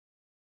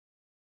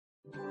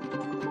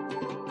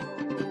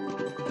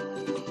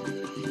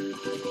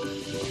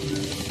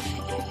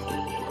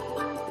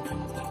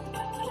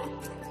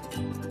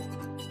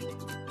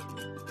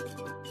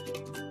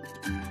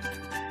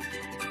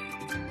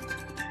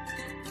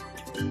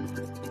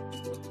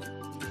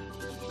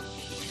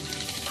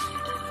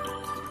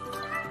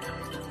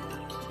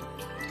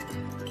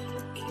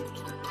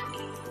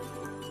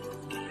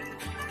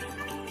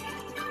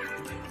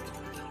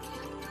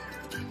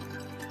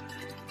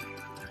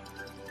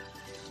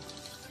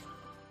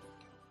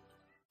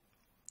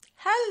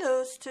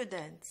Hello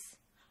students,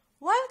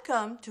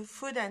 welcome to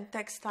Food and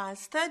Textile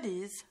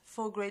Studies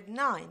for grade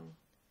 9.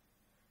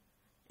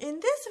 In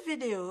this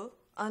video,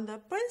 on the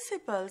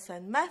principles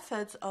and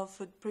methods of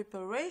food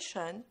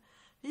preparation,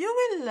 you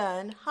will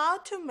learn how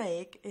to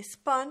make a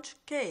sponge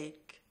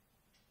cake.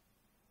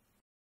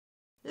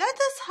 Let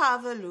us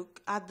have a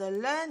look at the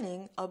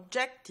learning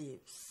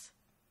objectives.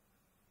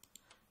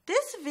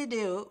 This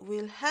video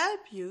will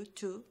help you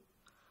to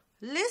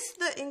list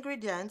the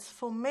ingredients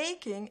for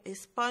making a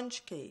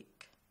sponge cake,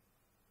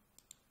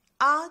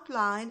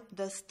 outline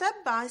the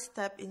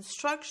step-by-step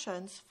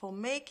instructions for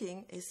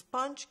making a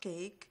sponge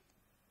cake,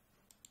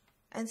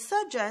 and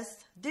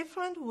suggest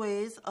different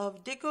ways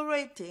of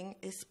decorating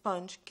a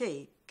sponge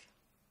cake.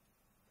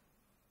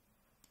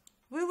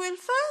 We will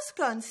first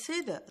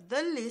consider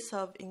the list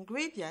of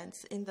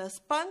ingredients in the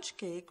sponge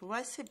cake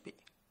recipe.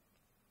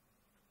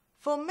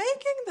 For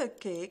making the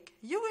cake,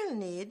 you will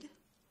need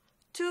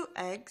 2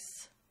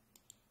 eggs,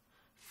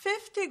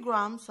 50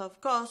 grams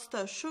of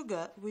caster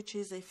sugar, which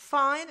is a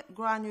fine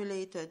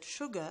granulated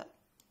sugar,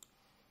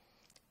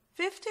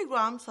 50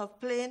 grams of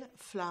plain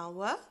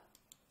flour,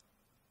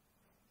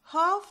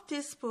 half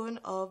teaspoon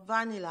of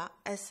vanilla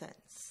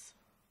essence.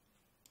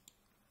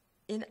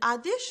 In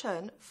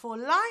addition, for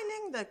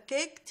lining the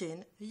cake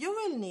tin, you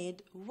will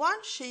need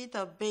 1 sheet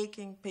of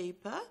baking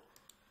paper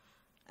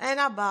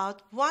and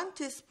about 1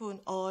 teaspoon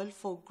oil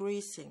for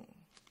greasing.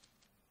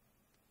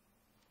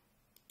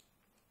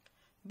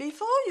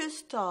 Before you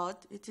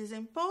start, it is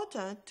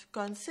important to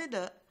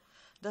consider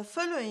the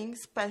following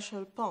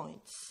special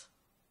points.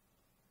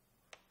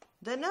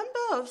 The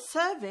number of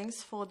servings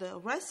for the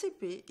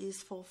recipe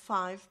is for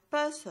 5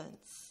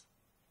 persons.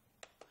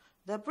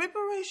 The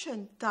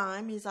preparation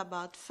time is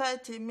about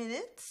 30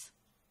 minutes.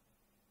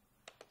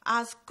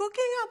 As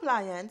cooking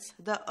appliance,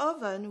 the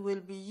oven will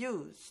be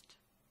used.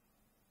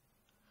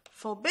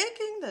 For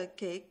baking the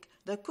cake,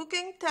 the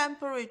cooking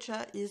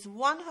temperature is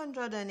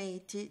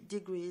 180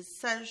 degrees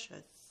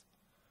Celsius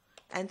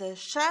and the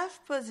shelf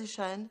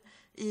position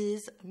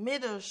is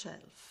middle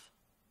shelf.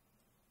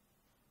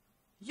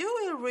 You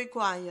will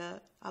require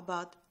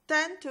about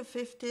 10 to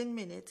 15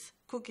 minutes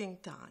cooking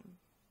time.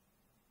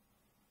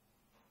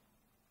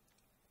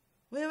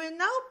 We will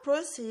now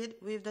proceed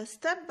with the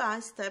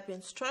step-by-step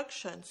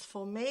instructions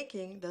for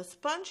making the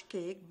sponge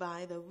cake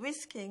by the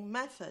whisking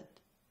method.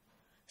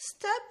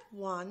 Step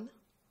 1.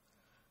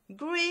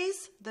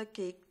 Grease the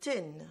cake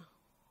tin.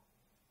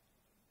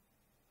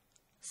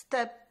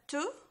 Step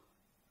 2.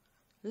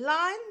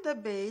 Line the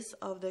base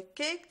of the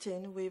cake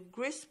tin with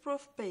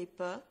greaseproof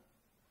paper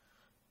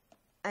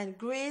and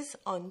grease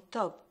on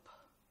top.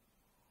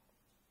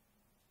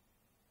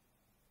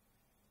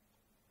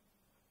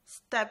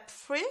 Step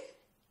 3.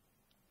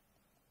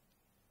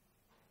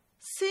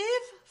 Sieve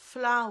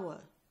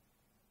flour.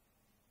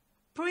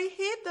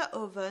 Preheat the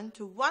oven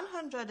to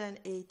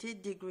 180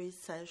 degrees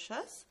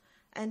Celsius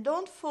and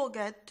don't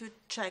forget to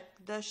check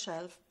the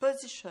shelf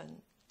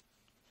position.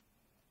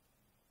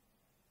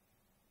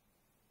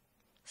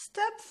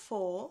 Step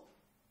 4.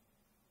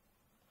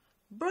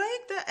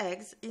 Break the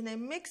eggs in a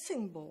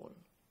mixing bowl.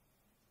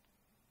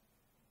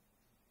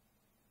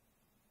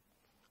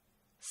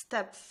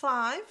 Step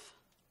 5.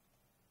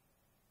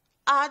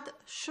 Add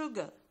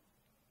sugar.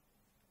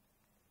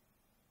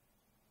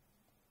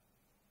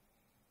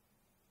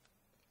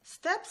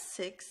 Step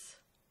 6.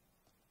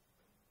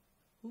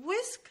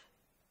 Whisk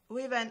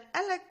with an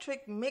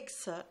electric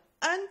mixer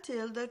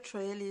until the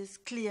trail is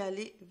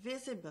clearly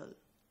visible.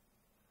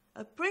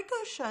 A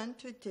precaution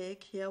to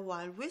take here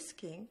while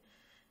whisking,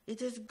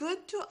 it is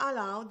good to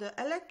allow the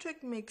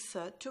electric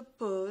mixer to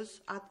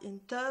pause at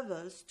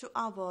intervals to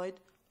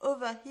avoid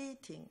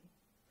overheating.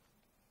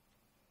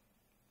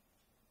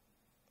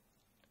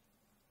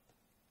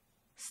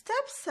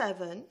 Step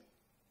 7.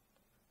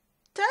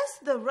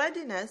 Test the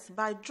readiness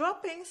by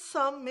dropping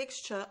some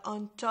mixture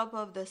on top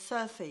of the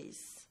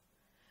surface.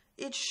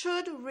 It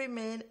should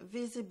remain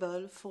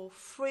visible for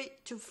 3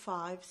 to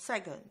 5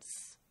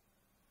 seconds.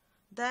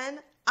 Then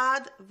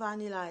add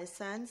vanilla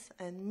essence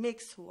and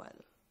mix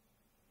well.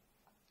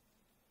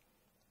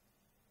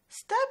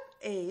 Step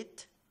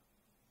 8.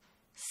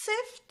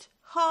 Sift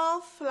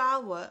half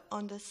flour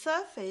on the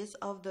surface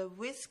of the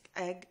whisked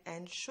egg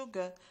and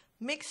sugar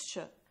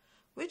mixture,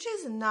 which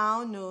is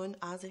now known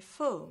as a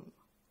foam.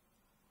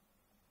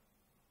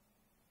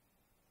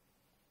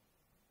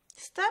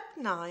 Step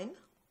 9.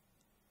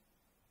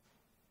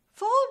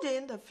 Fold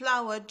in the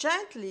flour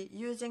gently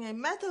using a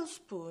metal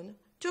spoon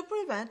to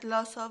prevent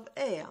loss of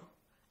air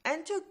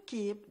and to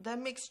keep the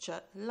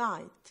mixture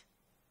light.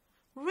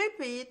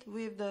 Repeat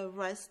with the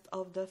rest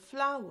of the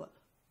flour.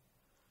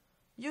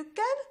 You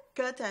can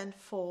cut and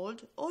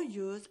fold or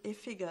use a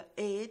figure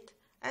 8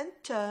 and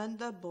turn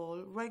the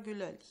ball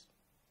regularly.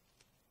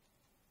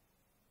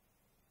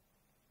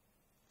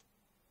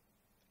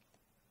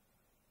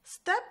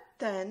 Step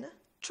 10.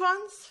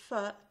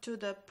 Transfer to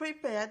the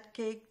prepared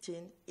cake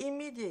tin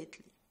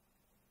immediately.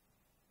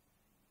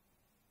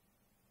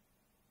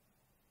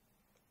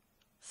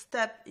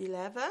 Step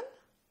 11.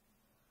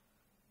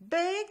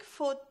 Bake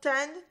for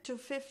 10 to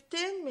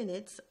 15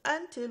 minutes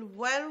until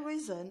well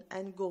risen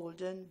and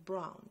golden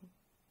brown.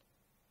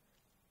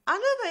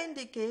 Another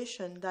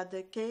indication that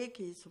the cake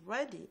is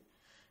ready,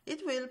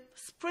 it will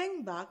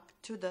spring back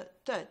to the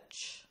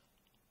touch.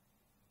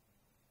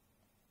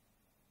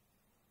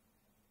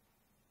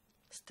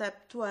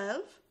 Step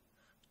 12.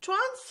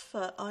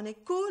 Transfer on a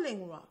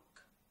cooling rack.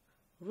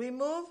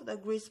 Remove the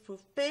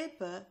greaseproof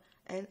paper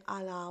and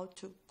allow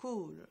to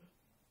cool.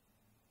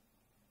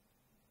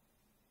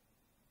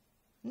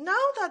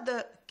 Now that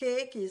the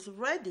cake is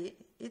ready,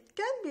 it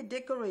can be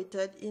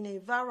decorated in a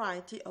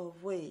variety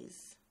of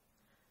ways.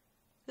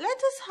 Let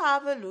us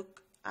have a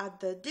look at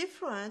the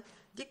different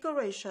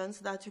decorations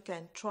that you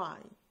can try.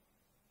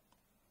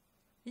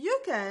 You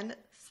can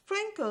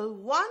sprinkle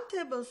 1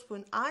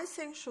 tablespoon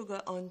icing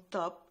sugar on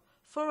top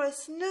for a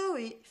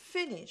snowy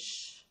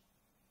finish.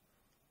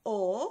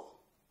 Or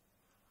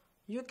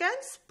you can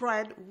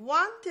spread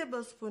 1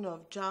 tablespoon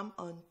of jam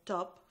on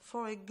top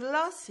for a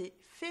glossy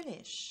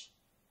finish.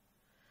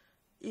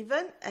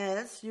 Even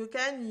else, you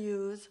can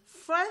use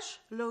fresh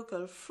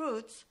local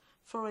fruits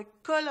for a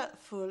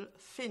colorful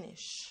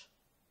finish.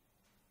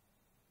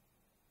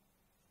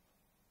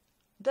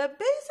 The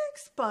basic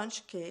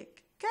sponge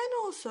cake can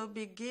also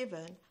be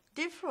given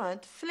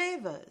different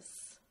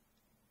flavors.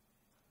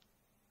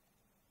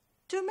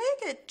 To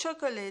make a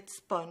chocolate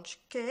sponge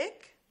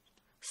cake,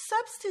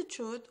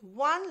 substitute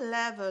 1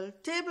 level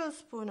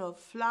tablespoon of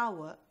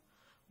flour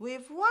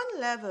with 1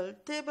 level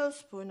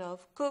tablespoon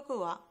of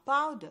cocoa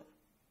powder.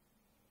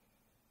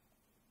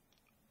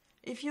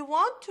 If you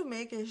want to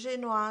make a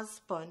Genoise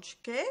sponge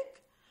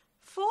cake,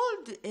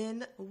 fold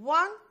in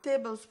 1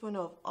 tablespoon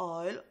of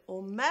oil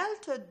or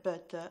melted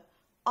butter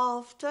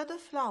after the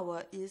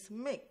flour is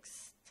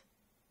mixed.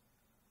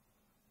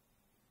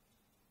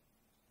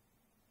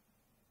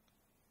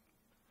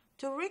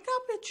 To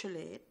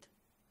recapitulate,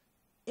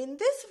 in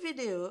this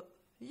video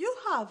you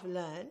have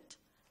learned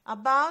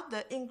about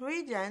the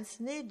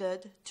ingredients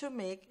needed to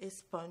make a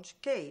sponge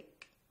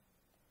cake,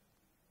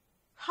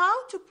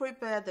 how to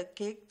prepare the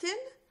cake tin,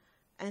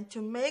 and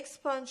to make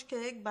sponge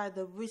cake by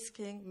the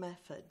whisking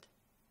method,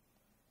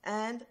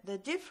 and the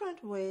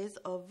different ways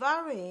of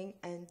varying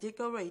and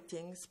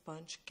decorating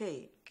sponge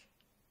cake.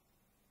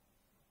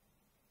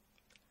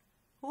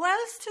 Well,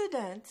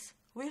 students,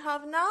 we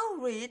have now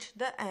reached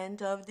the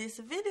end of this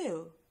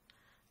video.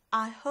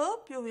 I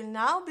hope you will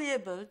now be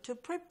able to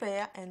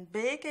prepare and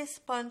bake a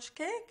sponge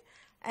cake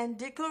and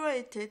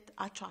decorate it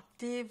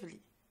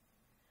attractively.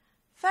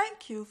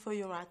 Thank you for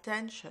your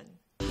attention.